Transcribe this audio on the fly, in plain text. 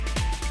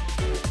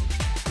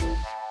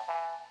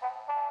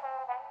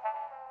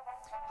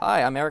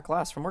Hi, I'm Eric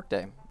Glass from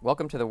Workday.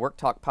 Welcome to the Work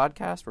Talk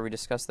podcast, where we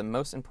discuss the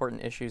most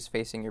important issues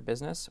facing your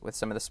business with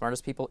some of the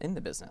smartest people in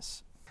the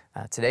business.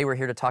 Today, we're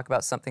here to talk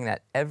about something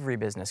that every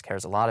business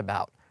cares a lot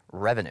about,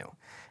 revenue,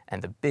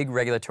 and the big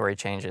regulatory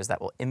changes that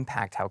will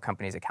impact how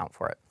companies account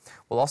for it.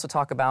 We'll also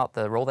talk about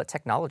the role that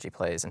technology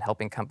plays in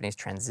helping companies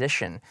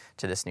transition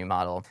to this new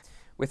model.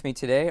 With me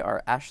today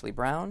are Ashley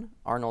Brown,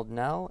 Arnold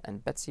Nell,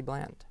 and Betsy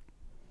Bland.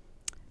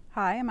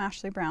 Hi, I'm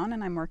Ashley Brown,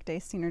 and I'm Workday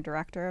Senior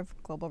Director of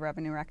Global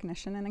Revenue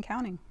Recognition and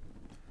Accounting.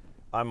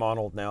 I'm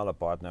Arnold Nell, a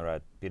partner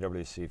at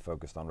PwC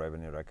focused on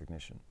revenue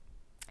recognition.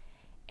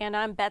 And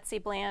I'm Betsy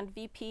Bland,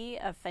 VP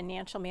of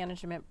Financial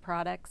Management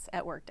Products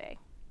at Workday.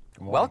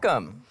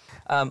 Welcome.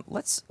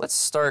 Let's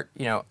start,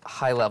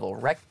 high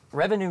level.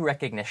 Revenue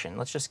recognition.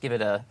 Let's just give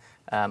it a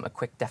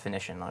quick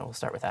definition. We'll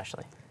start with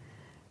Ashley.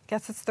 I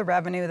guess it's the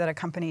revenue that a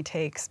company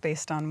takes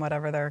based on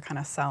whatever they're kind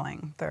of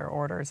selling, their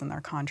orders and their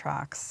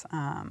contracts.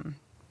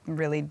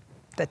 Really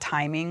the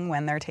timing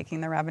when they're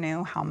taking the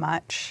revenue, how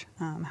much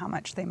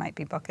they might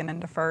be booking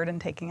and deferred and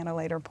taking at a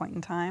later point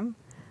in time.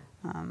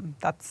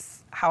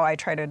 That's how I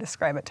try to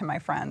describe it to my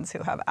friends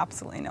who have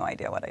absolutely no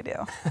idea what I do.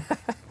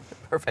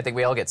 Perfect. I think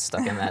we all get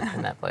stuck in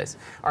that place.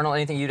 Arnold,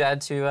 anything you'd add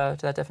to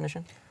that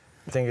definition?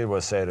 I think it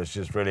was said, it's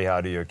just really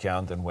how do you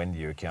account and when do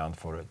you account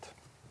for it.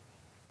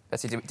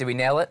 Betsy, did we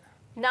nail it?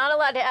 Not a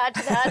lot to add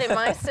to that. In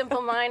my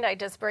simple mind, I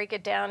just break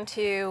it down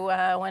to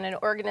when an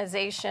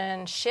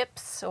organization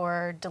ships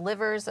or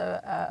delivers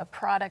a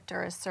product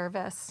or a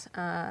service,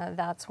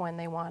 that's when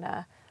they want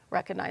to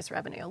recognize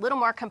revenue. A little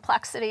more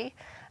complexity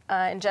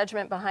and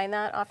judgment behind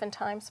that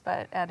oftentimes,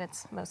 but at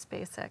its most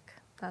basic,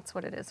 that's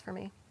what it is for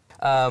me.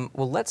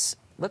 Well, let's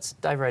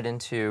dive right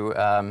into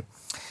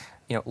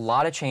a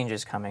lot of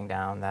changes coming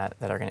down that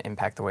are going to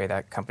impact the way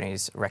that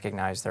companies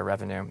recognize their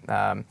revenue.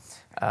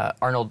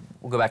 Arnold,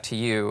 we'll go back to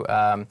you.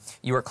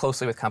 You work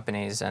closely with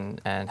companies and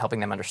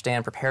helping them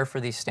understand, prepare for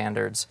these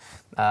standards.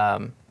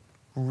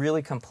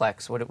 Really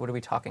complex. What are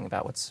we talking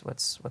about?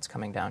 What's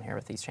coming down here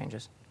with these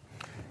changes?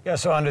 Yeah,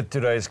 so under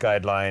today's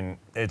guideline,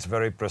 it's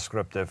very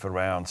prescriptive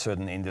around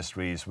certain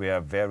industries. We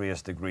have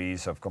various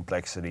degrees of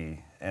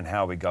complexity in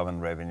how we govern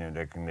revenue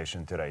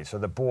recognition today. So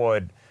the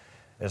board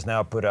has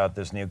now put out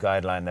this new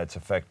guideline that's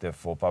effective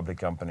for public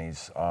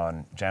companies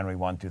on January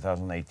 1,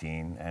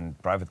 2018, and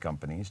private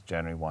companies,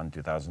 January 1,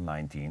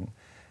 2019.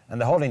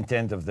 And the whole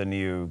intent of the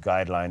new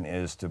guideline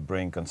is to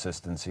bring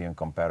consistency and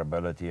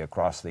comparability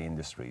across the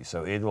industry.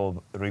 So it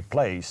will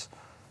replace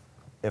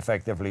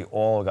effectively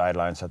all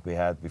guidelines that we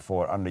had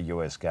before under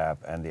US GAAP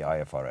and the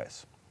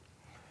IFRS.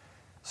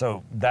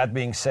 So that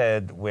being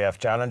said, we have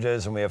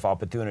challenges and we have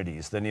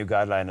opportunities. The new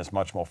guideline is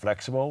much more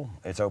flexible.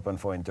 It's open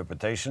for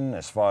interpretation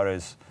as far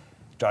as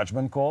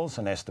judgment calls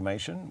and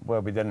estimation, where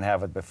we didn't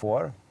have it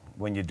before.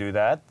 When you do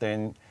that,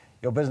 then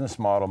your business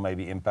model may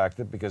be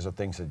impacted because of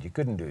things that you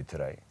couldn't do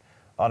today.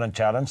 On the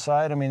challenge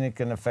side, it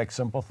can affect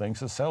simple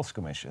things as sales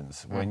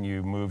commissions. When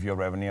you move your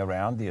revenue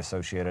around, the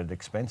associated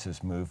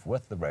expenses move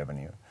with the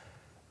revenue.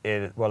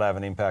 It will have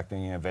an impact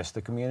on your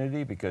investor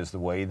community because the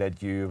way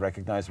that you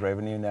recognize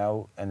revenue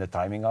now and the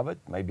timing of it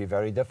may be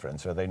very different.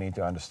 So they need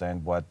to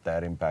understand what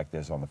that impact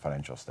is on the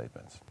financial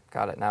statements.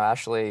 Got it. Now,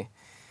 Ashley,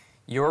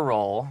 your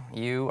role,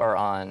 you are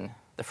on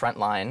the front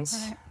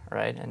lines,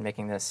 right, and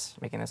making this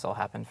all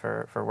happen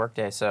for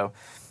Workday. So,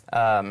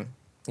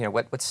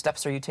 what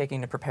steps are you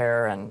taking to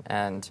prepare,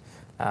 and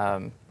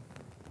sort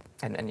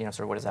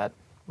of what is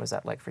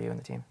that like for you and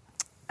the team?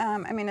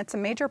 It's a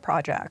major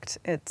project.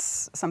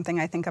 It's something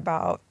I think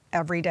about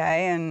every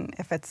day, and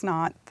if it's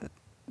not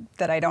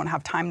that I don't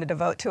have time to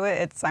devote to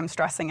it, I'm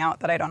stressing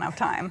out that I don't have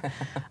time.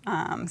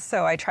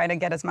 So I try to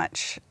get as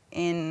much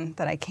in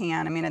that I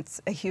can.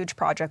 It's a huge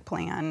project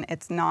plan.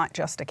 It's not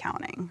just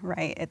accounting,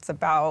 right? It's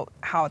about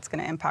how it's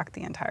going to impact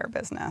the entire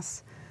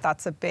business.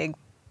 That's a big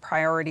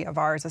priority of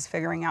ours, is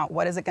figuring out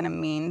what is it going to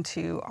mean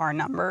to our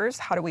numbers?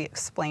 How do we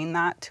explain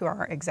that to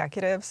our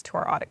executives, to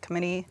our audit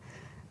committee,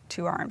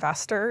 to our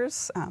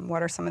investors?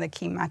 What are some of the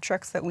key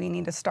metrics that we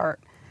need to start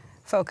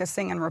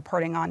focusing and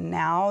reporting on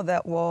now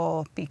that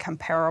will be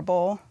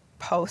comparable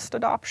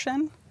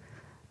post-adoption?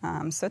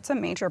 So it's a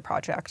major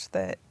project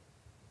that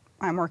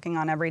I'm working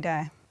on every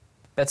day.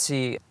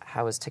 Betsy,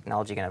 how is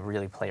technology going to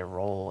really play a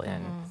role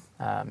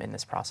in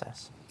this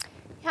process?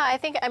 Yeah, I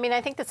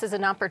think this is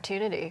an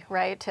opportunity,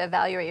 right, to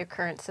evaluate your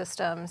current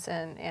systems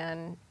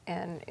and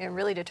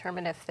really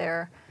determine if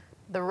they're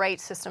the right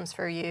systems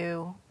for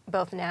you,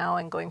 both now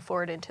and going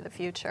forward into the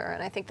future.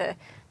 And I think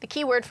the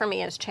key word for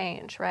me is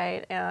change,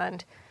 right?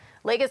 And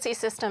legacy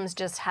systems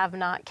just have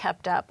not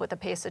kept up with the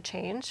pace of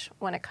change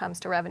when it comes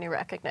to revenue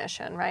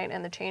recognition, right?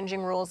 And the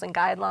changing rules and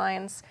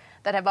guidelines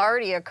that have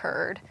already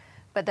occurred,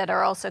 but that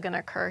are also going to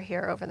occur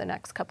here over the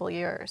next couple of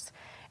years.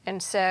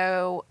 And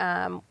so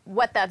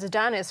what that's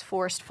done is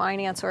forced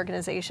finance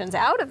organizations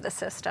out of the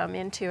system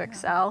into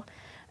Excel.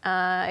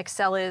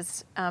 Excel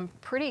is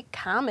pretty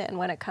common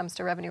when it comes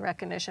to revenue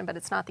recognition, but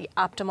it's not the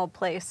optimal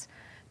place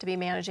to be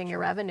managing your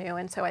revenue.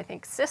 And so I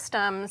think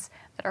systems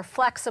that are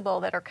flexible,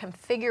 that are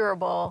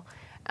configurable,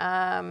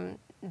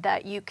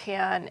 that you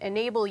can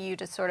enable you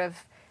to sort of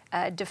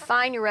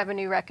define your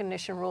revenue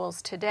recognition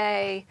rules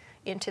today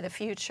into the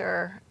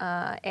future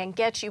and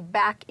get you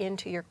back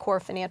into your core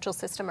financial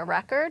system of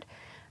record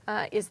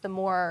is the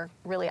more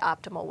really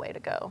optimal way to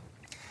go.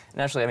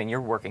 And actually, I mean,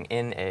 you're working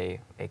in a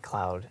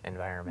cloud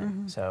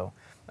environment, so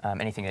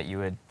anything that you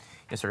would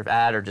sort of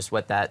add, or just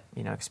what that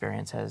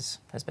experience has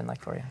been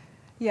like for you?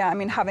 Yeah, I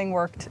mean, having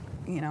worked,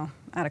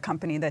 at a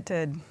company that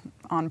did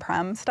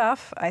on-prem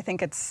stuff, I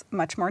think it's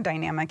much more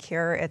dynamic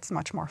here. It's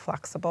much more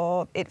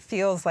flexible. It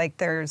feels like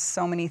there's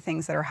so many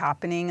things that are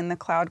happening in the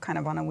cloud kind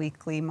of on a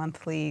weekly,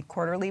 monthly,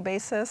 quarterly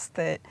basis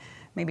that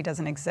maybe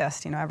doesn't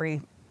exist.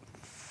 Every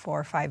 4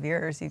 or 5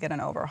 years you get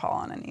an overhaul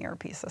on an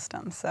ERP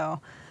system.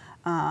 So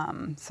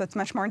it's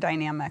much more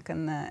dynamic,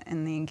 and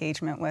the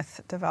engagement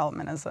with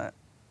development is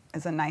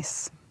a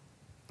nice,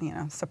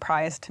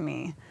 surprise to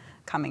me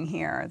coming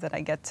here, that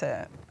I get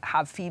to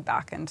have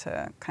feedback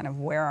into kind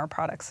of where our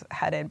product's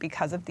headed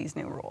because of these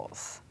new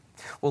rules.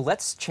 Well,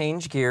 let's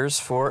change gears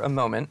for a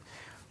moment.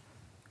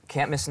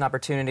 Can't miss an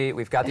opportunity.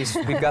 We've got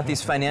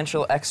these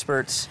financial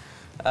experts,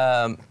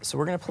 so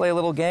we're going to play a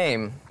little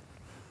game.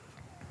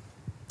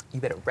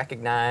 You better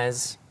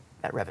recognize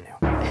that revenue.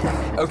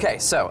 Okay,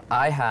 so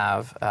I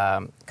have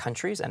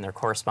countries and their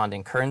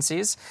corresponding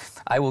currencies.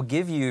 I will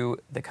give you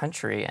the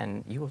country,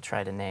 and you will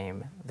try to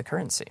name the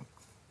currency.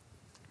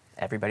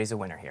 Everybody's a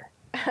winner here.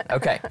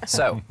 Okay,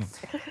 so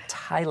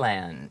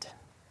Thailand.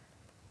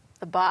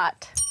 The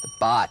baht. The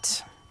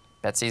baht.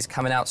 Betsy's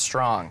coming out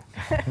strong.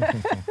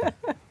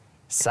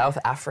 South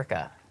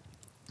Africa.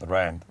 The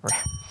rand.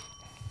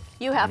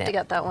 You have to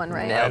get that one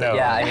right. Nailed it.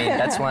 Yeah, I mean,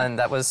 that's one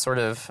that was sort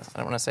of, I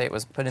don't want to say it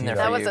was put in there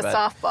for you. That was a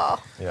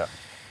softball. Yeah.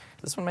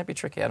 This one might be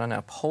tricky. I don't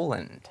know.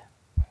 Poland.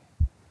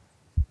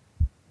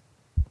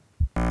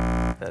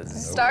 The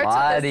Starts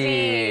with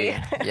a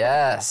zloty.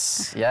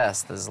 Yes,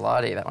 the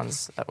zloty.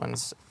 That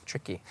one's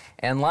tricky.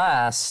 And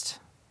last,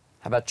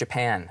 how about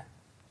Japan?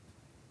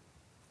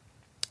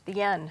 The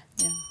yen.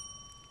 Yeah.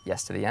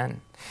 Yes to the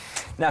yen.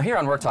 Now here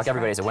on Work Talk,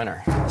 everybody's a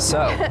winner.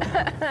 So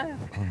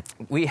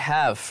we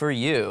have for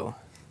you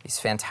these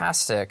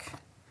fantastic,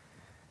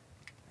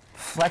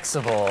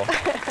 flexible,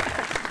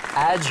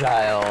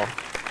 agile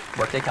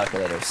Workday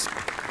calculators.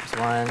 There's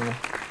one.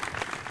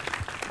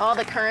 All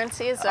the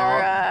currencies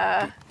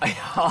are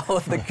All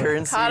of the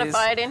currencies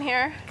codified in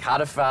here.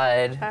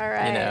 Codified. All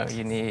right.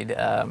 You need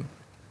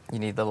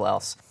little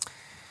else.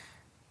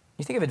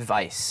 You think of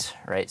advice,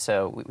 right?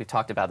 So we've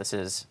talked about this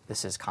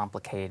is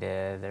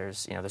complicated.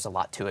 There's a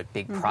lot to it.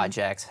 Big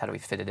projects. How do we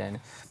fit it in?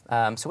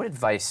 So what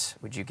advice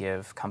would you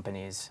give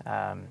companies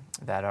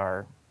that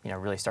are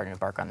really starting to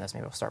embark on this?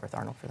 Maybe we'll start with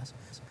Arnold for this.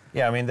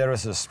 Yeah, I mean, there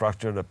is a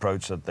structured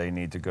approach that they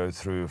need to go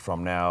through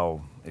from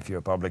now, if you're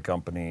a public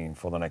company,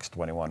 for the next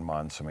 21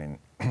 months. I mean,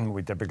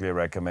 we typically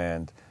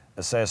recommend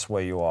assess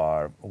where you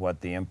are, what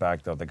the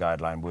impact of the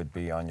guideline would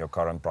be on your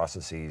current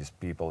processes,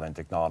 people, and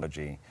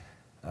technology.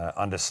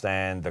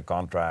 Understand the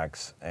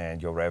contracts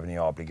and your revenue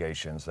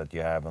obligations that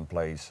you have in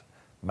place.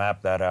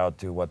 Map that out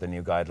to what the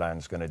new guideline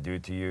is going to do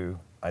to you.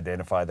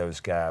 Identify those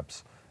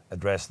gaps.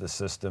 Address the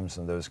systems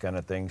and those kind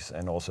of things,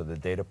 and also the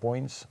data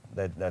points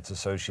that's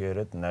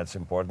associated, and that's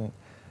important.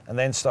 And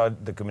then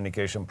start the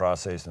communication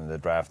process and the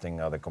drafting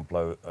of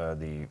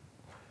the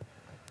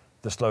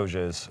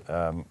disclosures,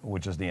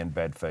 which is the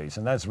embed phase.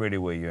 And that's really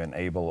where you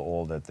enable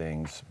all the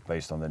things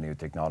based on the new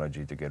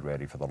technology to get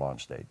ready for the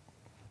launch date.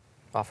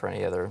 Offer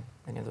any other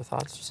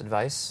thoughts, just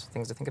advice,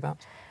 things to think about?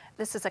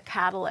 This is a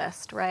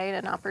catalyst, right?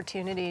 An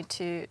opportunity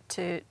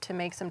to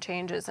make some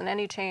changes. And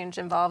any change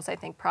involves, I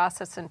think,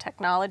 process and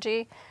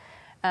technology.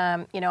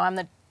 I'm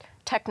the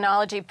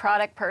technology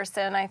product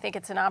person. I think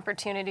it's an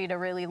opportunity to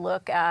really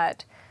look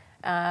at,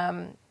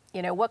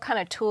 what kind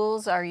of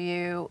tools are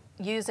you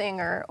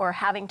using or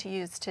having to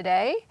use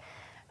today?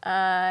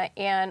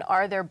 And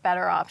are there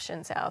better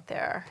options out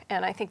there?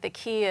 And I think the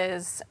key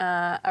is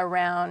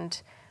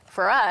around,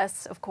 for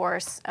us, of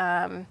course,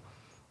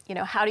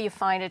 how do you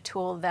find a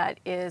tool that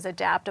is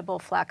adaptable,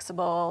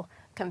 flexible,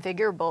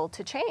 configurable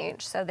to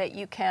change so that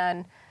you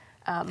can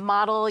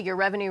model your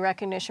revenue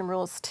recognition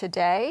rules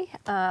today,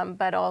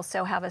 but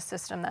also have a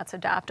system that's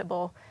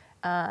adaptable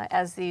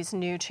as these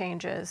new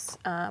changes,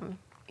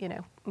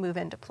 move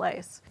into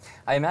place.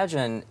 I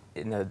imagine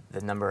in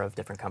the number of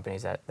different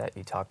companies that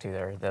you talk to,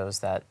 there are those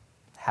that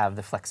have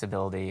the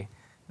flexibility,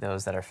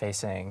 those that are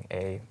facing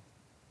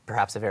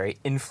perhaps a very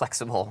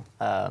inflexible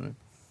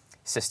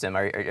system.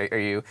 Are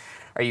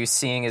you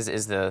seeing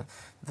is the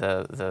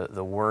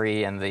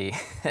worry and the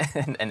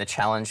and the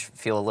challenge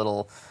feel a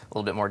little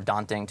bit more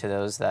daunting to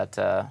those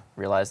that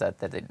realize that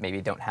they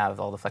maybe don't have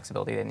all the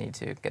flexibility they need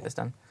to get this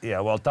done? Yeah,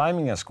 well,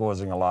 timing is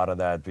causing a lot of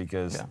that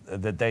because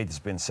the date has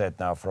been set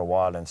now for a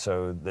while, and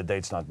so the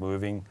date's not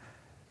moving.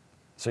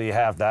 So you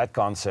have that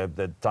concept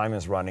that time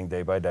is running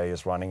day by day,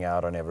 is running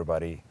out on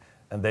everybody,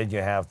 and then you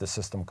have the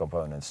system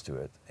components to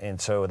it.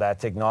 And so that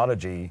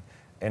technology,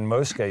 in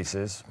most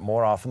cases,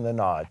 more often than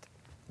not,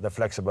 the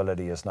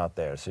flexibility is not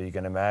there. So you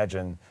can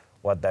imagine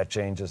what that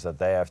changes that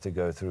they have to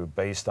go through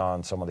based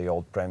on some of the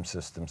old prem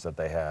systems that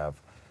they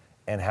have.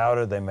 and how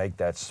do they make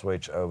that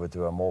switch over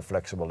to a more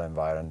flexible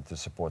environment to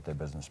support their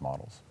business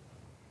models.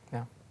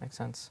 Yeah, makes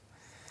sense.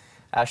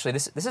 Ashley,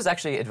 this is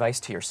actually advice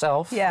to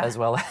yourself as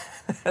well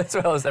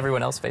as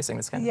everyone else facing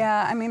this kind of thing.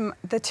 Yeah, I mean,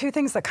 the two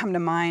things that come to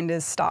mind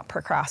is stop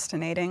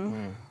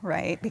procrastinating,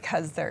 right?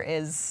 Because there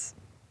is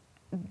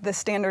the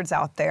standards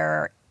out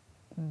there.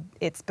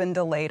 It's been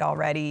delayed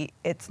already.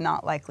 It's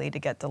not likely to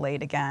get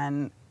delayed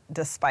again,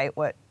 despite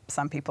what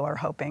some people are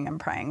hoping and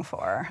praying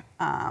for.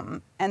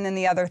 And then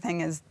the other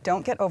thing is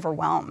don't get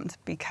overwhelmed,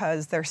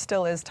 because there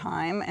still is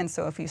time. And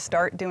so if you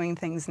start doing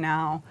things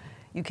now,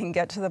 you can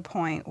get to the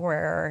point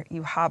where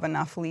you have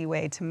enough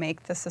leeway to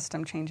make the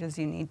system changes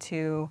you need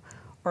to,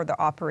 or the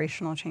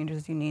operational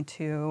changes you need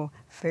to,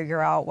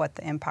 figure out what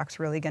the impact's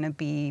really going to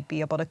be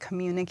able to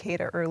communicate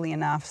it early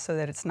enough so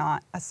that it's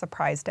not a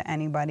surprise to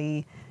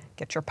anybody,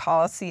 get your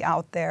policy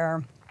out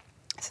there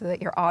so that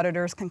your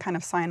auditors can kind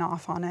of sign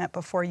off on it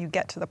before you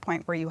get to the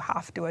point where you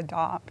have to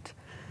adopt.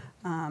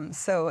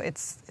 So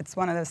it's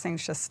one of those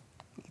things, just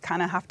you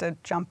kind of have to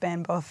jump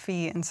in both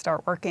feet and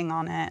start working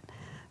on it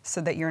so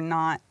that you're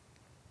not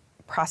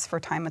pressed for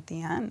time at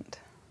the end.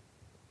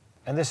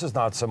 And this is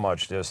not so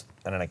much just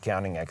an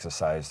accounting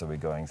exercise that we're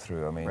going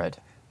through. I mean, Right.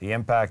 The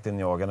impact in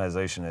the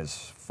organization is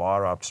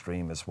far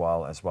upstream as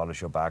well as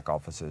your back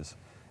offices.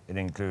 It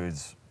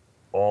includes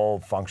all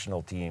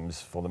functional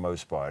teams for the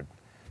most part.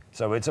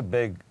 So it's a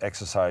big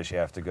exercise you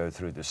have to go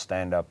through to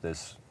stand up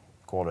this,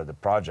 call it a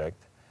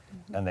project,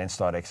 and then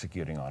start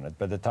executing on it.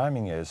 But the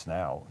timing is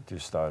now to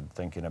start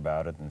thinking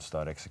about it and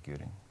start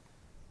executing.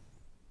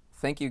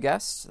 Thank you,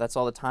 guests. That's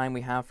all the time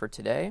we have for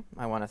today.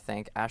 I want to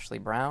thank Ashley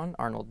Brown,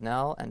 Arnold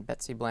Nell, and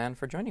Betsy Bland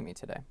for joining me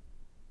today.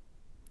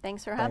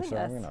 Thanks for Thanks having for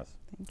us. having us.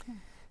 Thank you.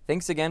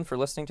 Thanks again for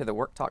listening to the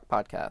Work Talk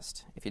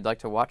podcast. If you'd like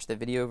to watch the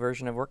video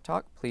version of Work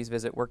Talk, please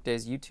visit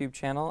Workday's YouTube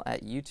channel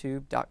at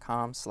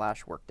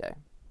youtube.com/workday.